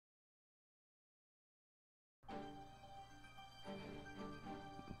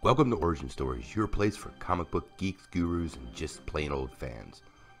Welcome to Origin Stories, your place for comic book geeks, gurus, and just plain old fans.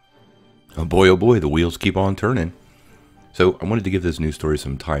 Oh boy, the wheels keep on turning. So I wanted to give this news story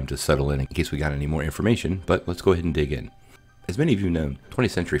some time to settle in case we got any more information, but let's go ahead and dig in. As many of you know,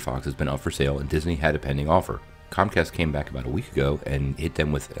 20th Century Fox has been up for sale and Disney had a pending offer. Comcast came back about a week ago and hit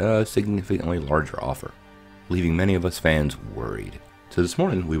them with a significantly larger offer, leaving many of us fans worried. So this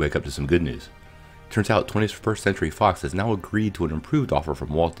morning we wake up to some good news. Turns out 21st Century Fox has now agreed to an improved offer from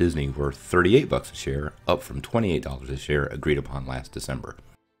Walt Disney worth $38 a share, up from $28 a share agreed upon last December.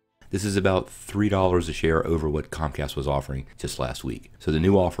 This is about $3 a share over what Comcast was offering just last week. So the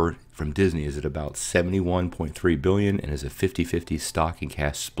new offer from Disney is at about $71.3 billion and is a 50-50 stock and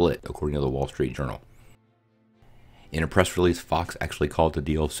cash split, according to the Wall Street Journal. In a press release, Fox actually called the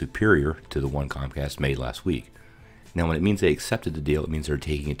deal superior to the one Comcast made last week. Now, when it means they accepted the deal, it means they're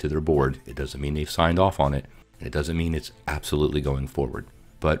taking it to their board. It doesn't mean they've signed off on it, and it doesn't mean it's absolutely going forward.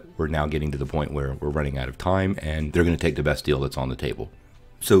 But we're now getting to the point where we're running out of time, and they're going to take the best deal that's on the table.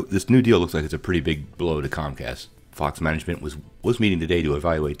 So this new deal looks like it's a pretty big blow to Comcast. Fox management was meeting today to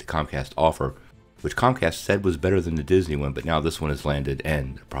evaluate the Comcast offer, which Comcast said was better than the Disney one, but now this one has landed,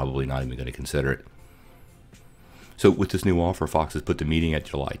 and they're probably not even going to consider it. So with this new offer, Fox has put the meeting at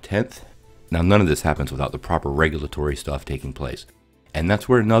July 10th. Now, none of this happens without the proper regulatory stuff taking place. And that's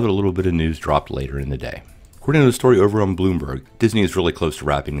where another little bit of news dropped later in the day. According to the story over on Bloomberg, Disney is really close to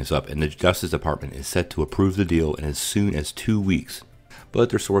wrapping this up, and the Justice Department is set to approve the deal in as soon as 2 weeks. But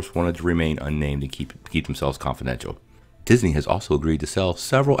their source wanted to remain unnamed and keep themselves confidential. Disney has also agreed to sell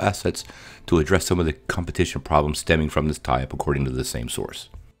several assets to address some of the competition problems stemming from this tie-up, according to the same source.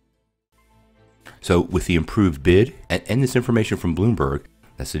 So with the improved bid and this information from Bloomberg,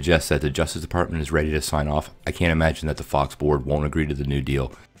 that suggests that the Justice Department is ready to sign off, I can't imagine that the Fox board won't agree to the new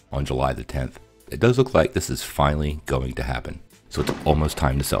deal on July the 10th. It does look like this is finally going to happen, so it's almost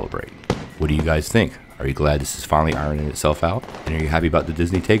time to celebrate. What do you guys think? Are you glad this is finally ironing itself out? And are you happy about the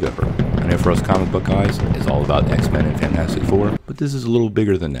Disney takeover? I know for us comic book guys, it's all about X-Men and Fantastic Four, but this is a little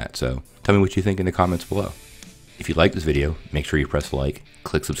bigger than that, so tell me what you think in the comments below. If you like this video, make sure you press like,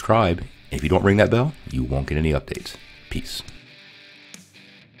 click subscribe, and if you don't ring that bell, you won't get any updates. Peace.